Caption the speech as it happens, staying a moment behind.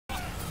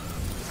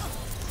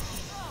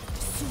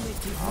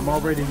I'm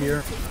already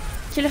here.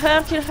 Kill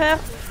her, kill her.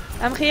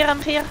 I'm here,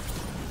 I'm here.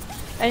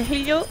 I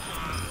heal you.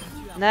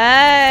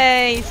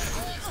 Nice.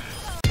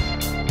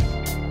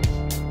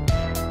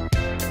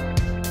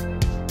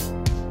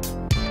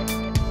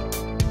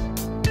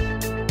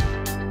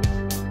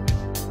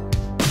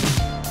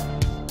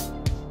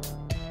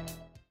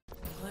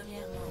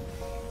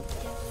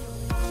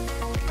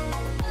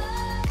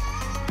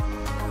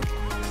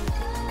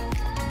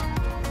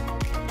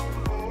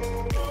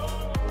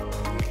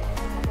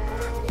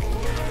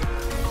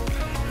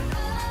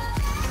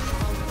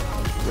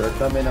 They're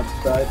coming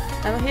upside.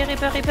 I'm here,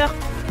 Reaper, Reaper.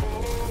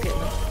 Okay.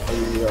 Are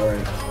you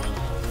alright?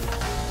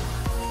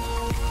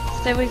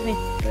 Stay with me.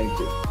 Thank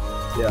you.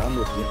 Yeah, I'm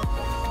with you.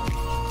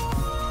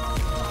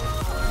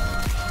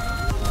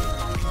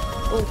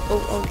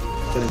 Oh.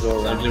 Gonna go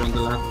around. On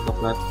the left,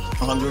 top left.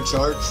 100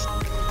 charge.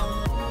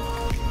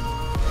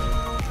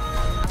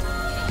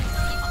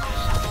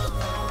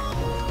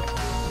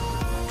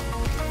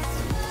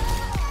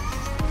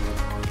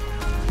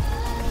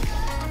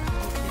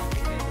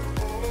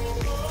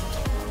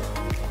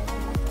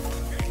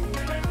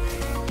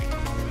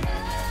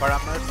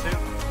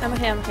 I'm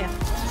here, I'm here.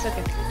 It's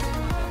okay.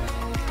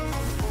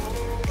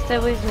 Stay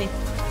with me.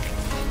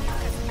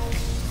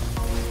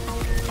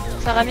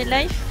 Sarah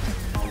mid-life?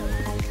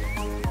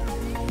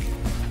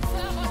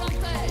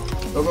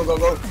 Go, go, go,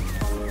 go.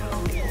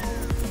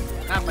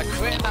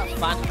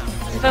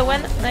 Diva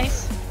 1,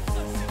 nice.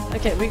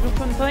 Okay, regroup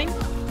on point.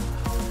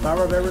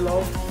 Power very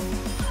low.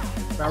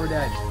 Power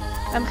dead.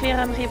 I'm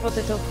here,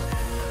 potato.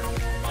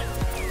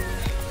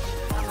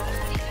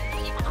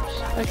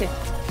 Okay.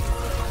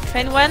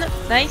 Pain 1,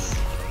 nice.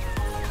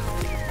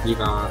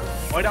 Hira.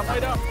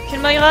 Kill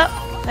Moira,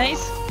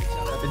 nice.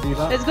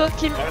 Diva. Let's go,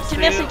 kill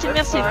Merci, kill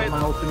Merci. That's my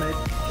ultimate.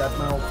 That's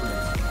my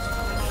ultimate.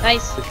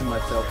 Nice. Pushing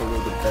myself a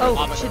little bit better.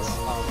 Oh, shit.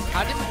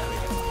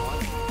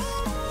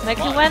 My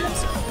kill 1.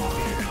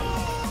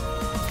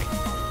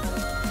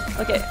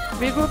 Okay,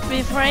 regroup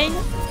with Rain.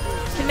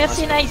 Kill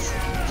Merci, nice.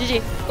 GG.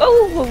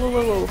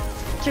 Whoa.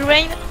 Kill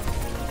Rain.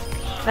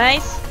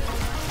 Nice.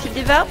 Kill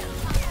Diva.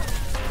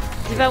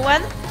 Diva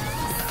 1.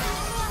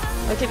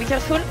 Okay, be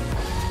careful.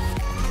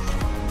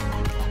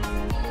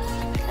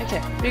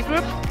 Okay,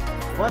 regroup.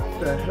 What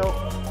the hell?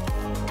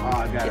 Oh,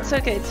 I got It's it.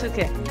 okay, it's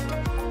okay.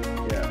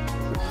 Yeah.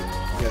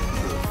 Yes.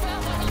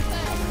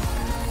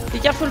 Be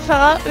careful,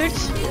 Farah. Ult.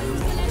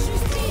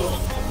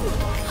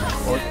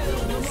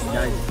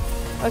 Nice.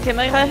 Okay,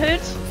 Moira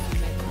ult.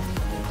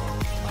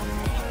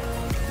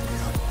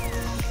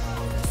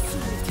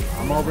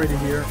 I'm already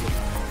here.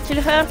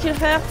 Kill her.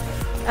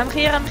 I'm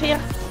here.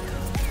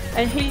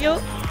 I'll heal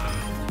you.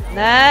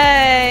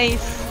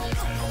 Nice.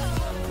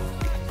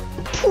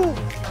 Pooh.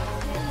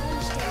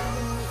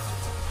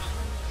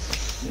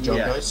 Good job,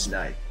 Yeah, guys.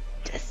 nice.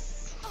 Yes.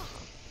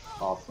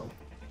 Awesome.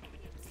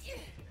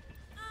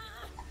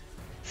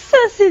 Ça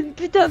c'est une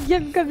putain de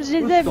game comme je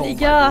les aime les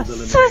gars.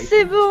 Ça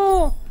c'est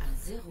bon.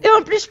 Et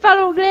en plus je parle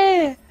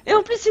anglais. Et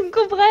en plus ils me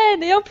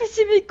comprennent. Et en plus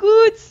ils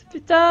m'écoutent.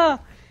 Putain.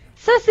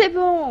 Ça c'est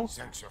bon.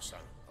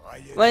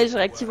 Ouais, je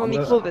réactive mon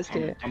micro parce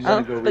que,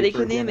 hein, faut pas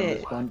déconner,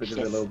 mais...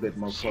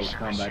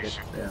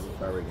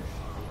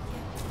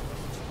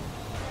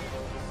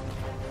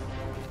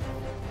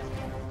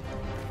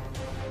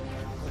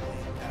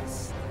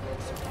 Yes.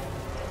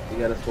 You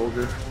got a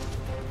soldier?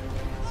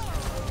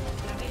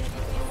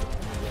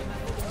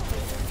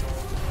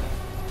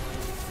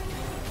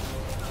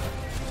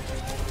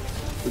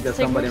 We got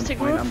somebody on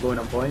point, I'm going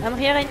on point. I'm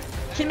here.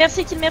 Kill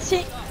Merci.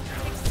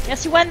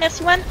 Merci one.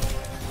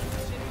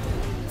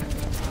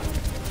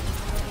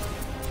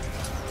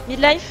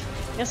 Midlife.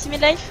 Merci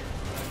midlife.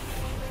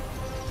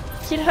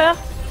 Kill her.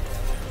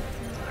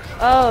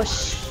 Oh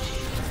sh.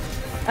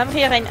 I'm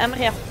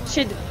here.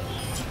 Shield.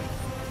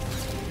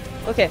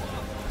 Okay.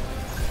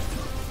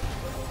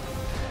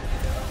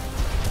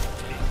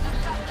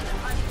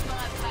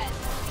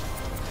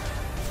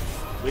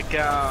 We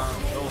can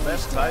go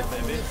left side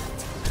maybe.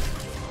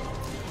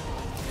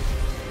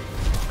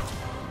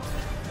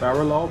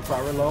 Power low.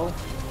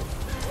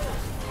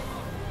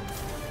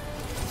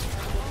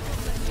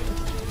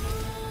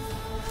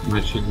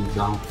 My shield is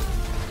down.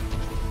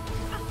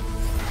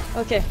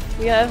 Okay,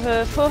 we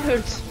have 4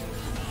 ults.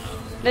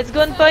 Let's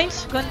go on point.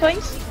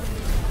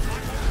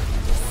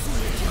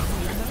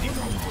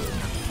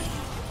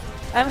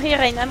 I'm here,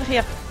 Rain, I'm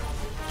here.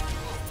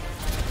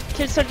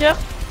 Kill soldier.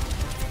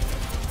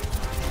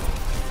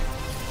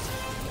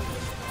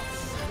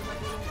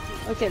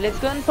 Okay, let's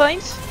go on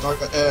point.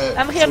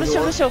 I'm here,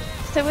 Lucio.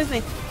 Stay with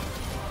me.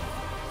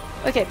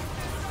 Okay.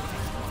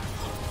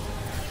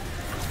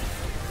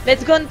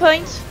 Let's go on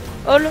point.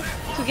 All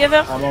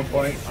together. I'm on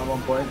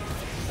point.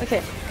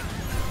 Okay.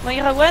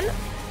 Moira 1.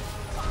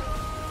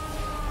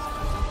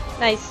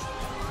 Nice.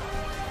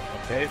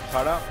 Okay,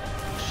 Hira.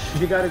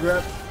 You got a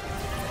grab.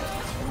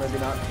 Or maybe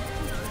not.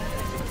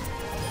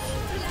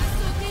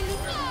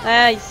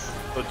 Nice.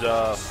 Good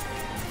job.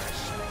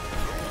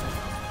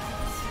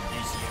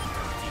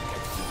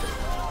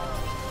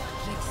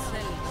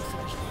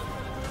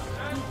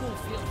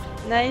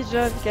 Nice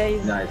job,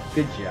 guys. Nice,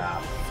 good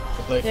job.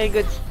 Play. Very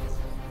good.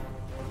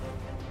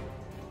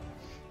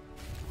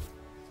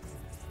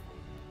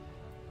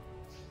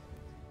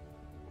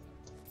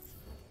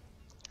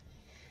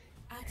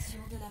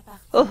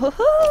 Oh oh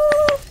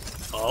oh!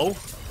 Oh.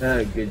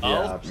 Good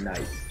job.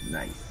 Nice,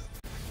 nice.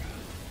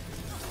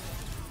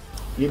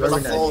 Give Very us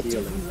a nice fault.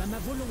 healing.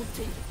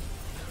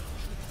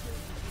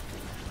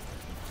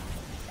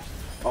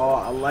 Oh,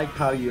 I like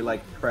how you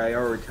like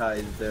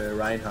prioritize the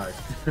Reinhardt.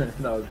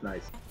 That was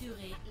nice.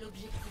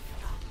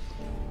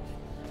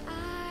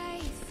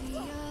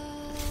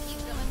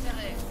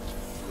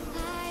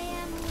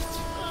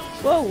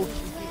 Whoa!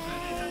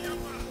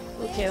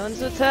 Okay, on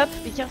the top.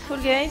 Be careful,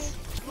 guys.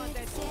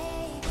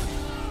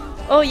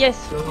 Oh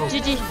yes,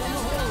 GG.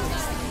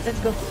 Let's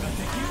go.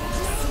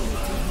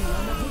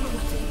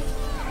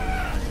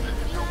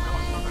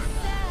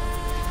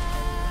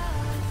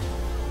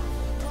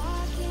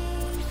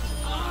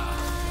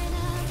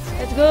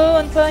 Let's go,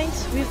 on point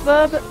with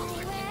Bob.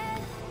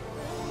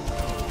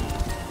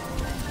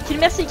 Kill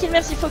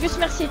merci, focus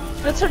merci.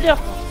 Notre soldier.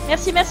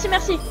 Merci, merci,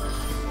 merci.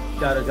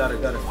 Got it, got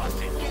it, got it.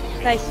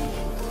 Nice.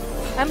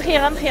 I'm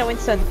here,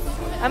 Winston.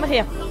 I'm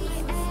here.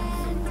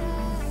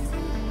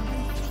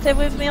 Stay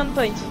with me on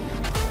point.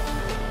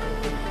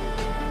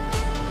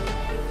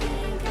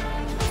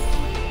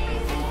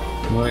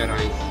 Moira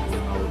is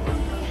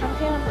I'm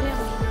here.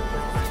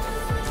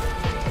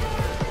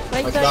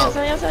 Wait, Let's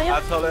Zarya.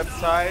 At the left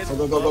side.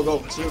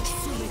 Go. It's huge.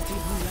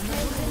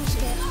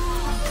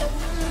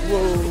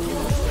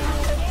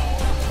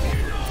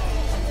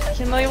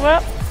 Kill Moira.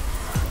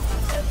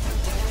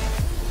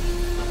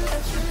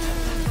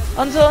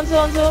 On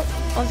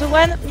the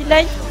one,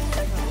 mid-life.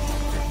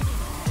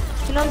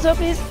 Kill Onzo,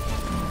 please.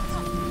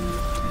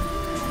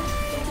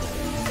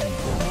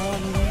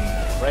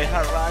 Right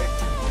hand right.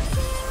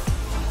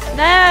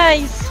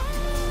 Nice!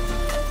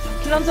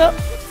 Kill Onzo.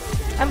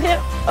 I'm here.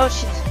 Oh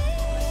shit.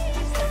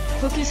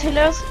 Focus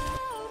healers.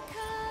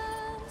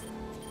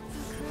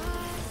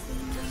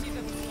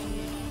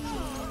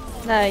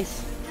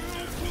 Nice.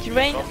 Kill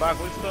Rain. Come back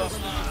with stuff.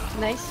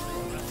 Nice.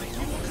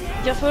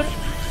 Careful.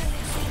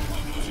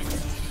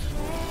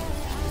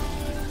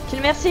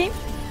 Kill Merci.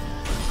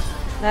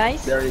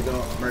 Nice. There you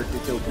go. Mercy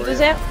kill for you.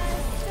 Bulldozer.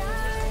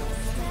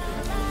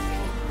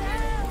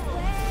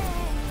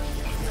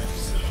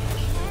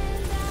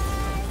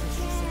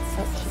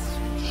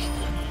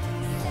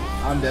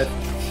 I'm dead.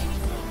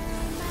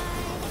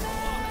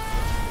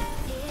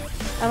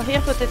 I'm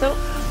here, potato.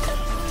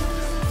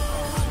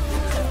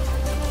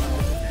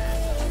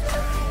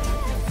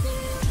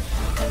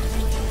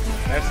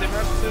 Merci.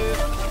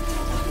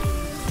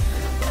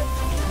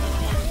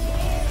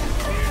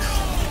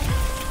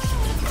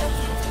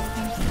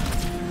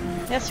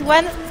 Merci,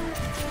 one.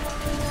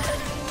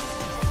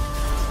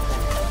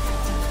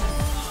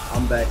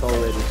 I'm back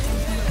already.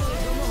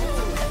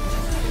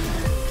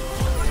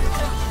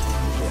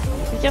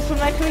 Be careful,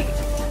 my quick.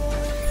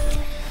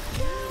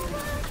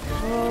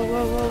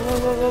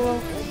 Whoa.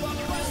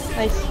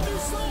 Nice.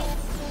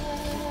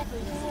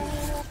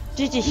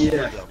 GG.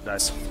 Yeah.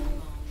 Nice.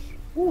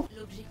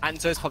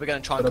 Hanzo's probably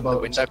going to try and come to the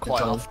window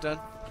quite often.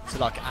 So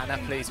like, Anna,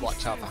 please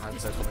watch out for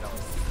Hanzo coming up.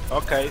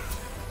 Okay.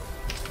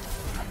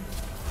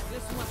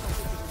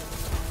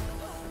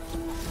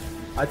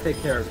 I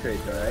take care of Trace,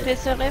 alright?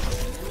 Tracer left.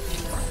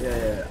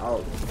 Yeah,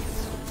 I'll...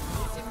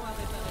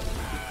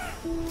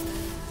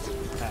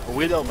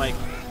 Widow make.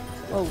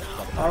 Oh.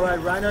 Alright,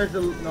 Reiner's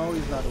a... No,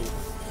 he's not a...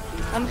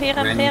 I'm here,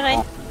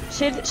 right?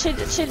 Shield.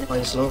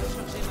 Nice low.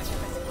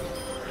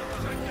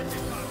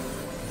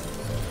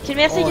 Kill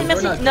Merci. you're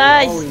not dead.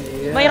 Nice. Oh,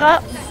 yeah.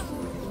 Moira.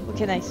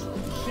 Okay, nice.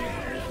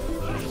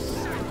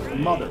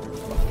 Mother.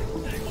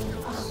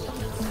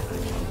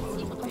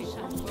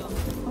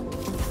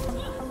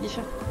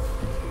 Diffère.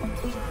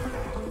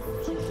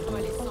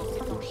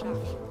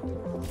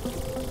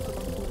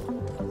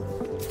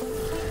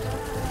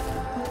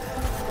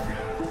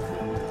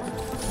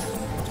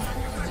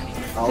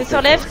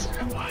 Tracer left.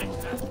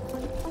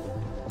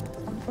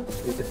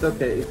 It's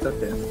okay.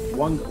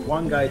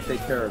 One guy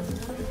take care of him.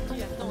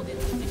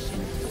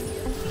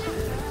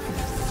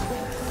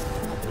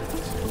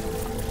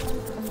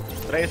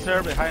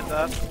 Tracer behind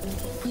us.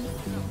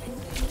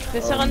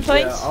 Tracer on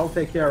point. Yeah, I'll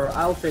take care of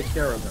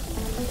him.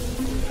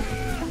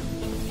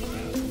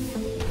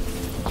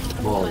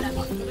 wall.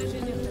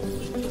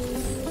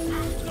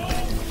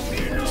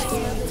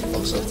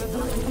 Close up.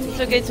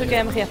 It's okay,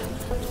 I'm here.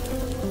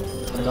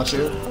 I got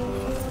you.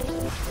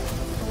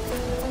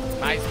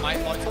 Nice,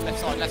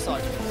 left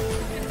side.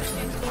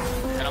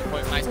 Get on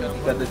point, nice, get on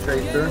Got point. the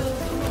tracer.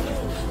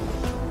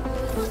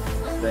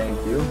 Thank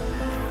you.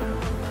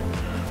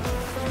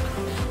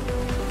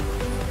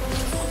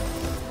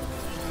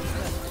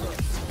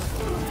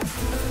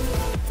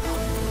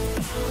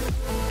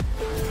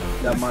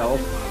 Got my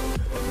ult.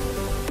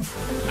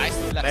 Nice,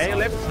 left May side.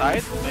 left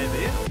side,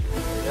 maybe.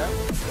 Yeah.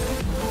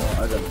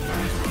 Oh, I got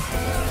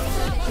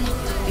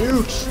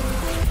Huge.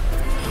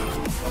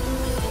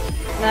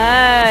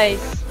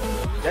 Nice.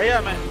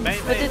 Yeah, main.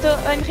 Potato,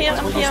 I'm here.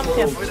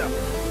 Widow.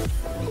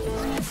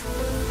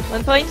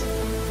 One point.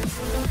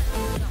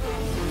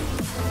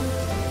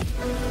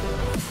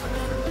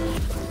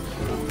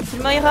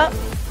 Moira.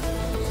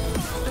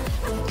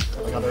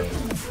 I got her.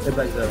 It's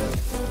like the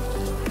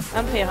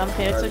I'm here,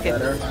 it's okay.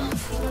 better.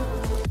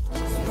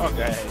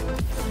 Okay.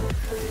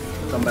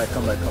 Come back.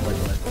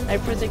 I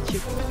protect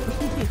you.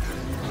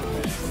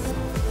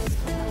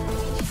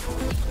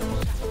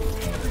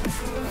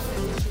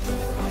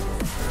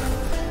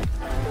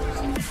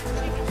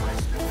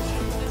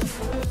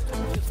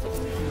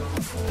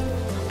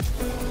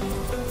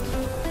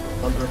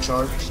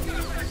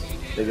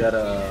 Undercharged. They got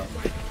a.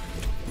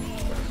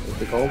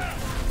 What's it called?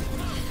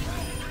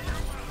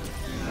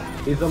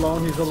 He's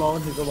alone.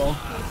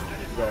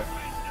 Go.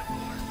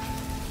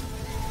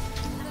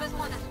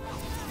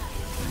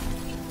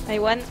 I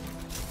won.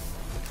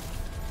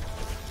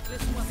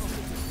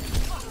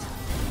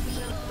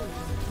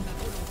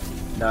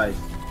 Nice.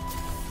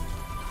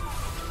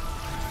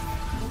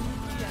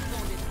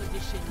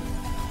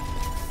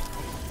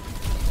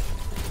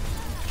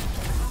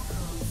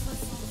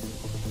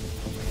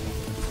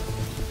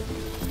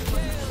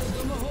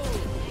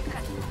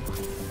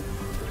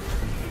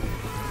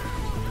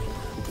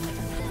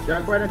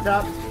 Jump right on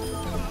top.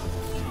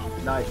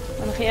 Nice.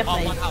 I'm here, Oh,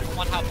 mate. one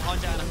half,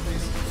 behind Anna,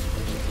 please.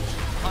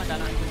 Behind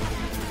Anna.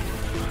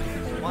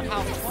 One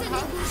half.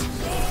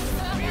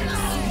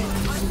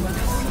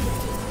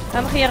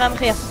 I'm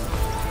here.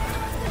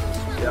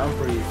 Yeah, I'm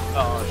free.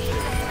 Oh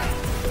shit.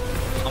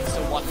 I'm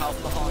still one half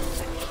behind.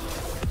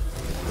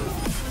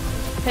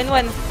 Pen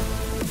one.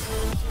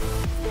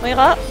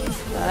 Moira.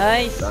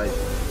 Nice. Nice.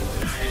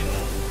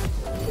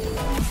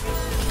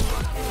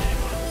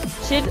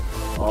 Shield.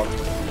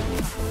 Awesome.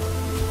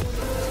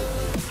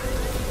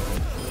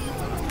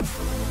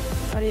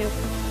 Allez hop.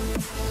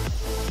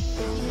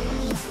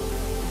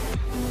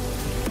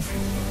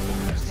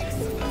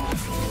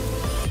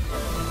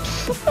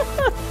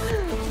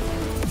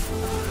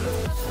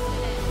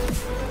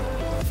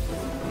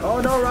 Oh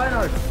no,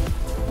 Reinhardt!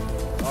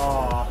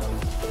 Oh.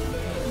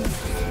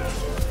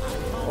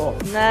 Oh.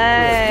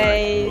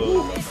 Nice.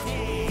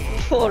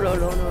 Oh là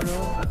là là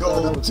là.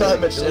 Go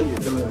damage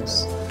and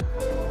lose.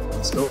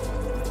 Let's go.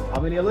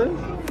 How many you lose?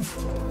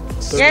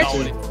 Yes.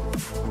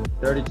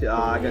 32.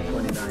 Ah, I got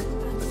 29.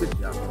 Good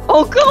job.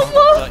 Encore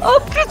moi. Oh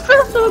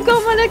putain, c'est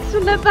encore moi l'action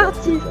de la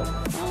partie.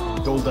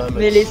 Gold damage.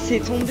 Mais laissez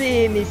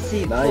tomber, mais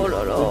c'est... Nice. Oh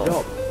là Good là.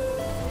 job.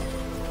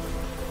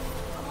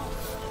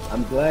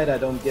 I'm glad I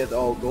don't get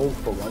all gold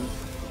for once.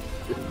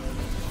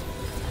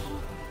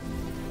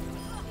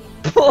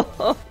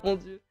 Oh mon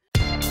dieu.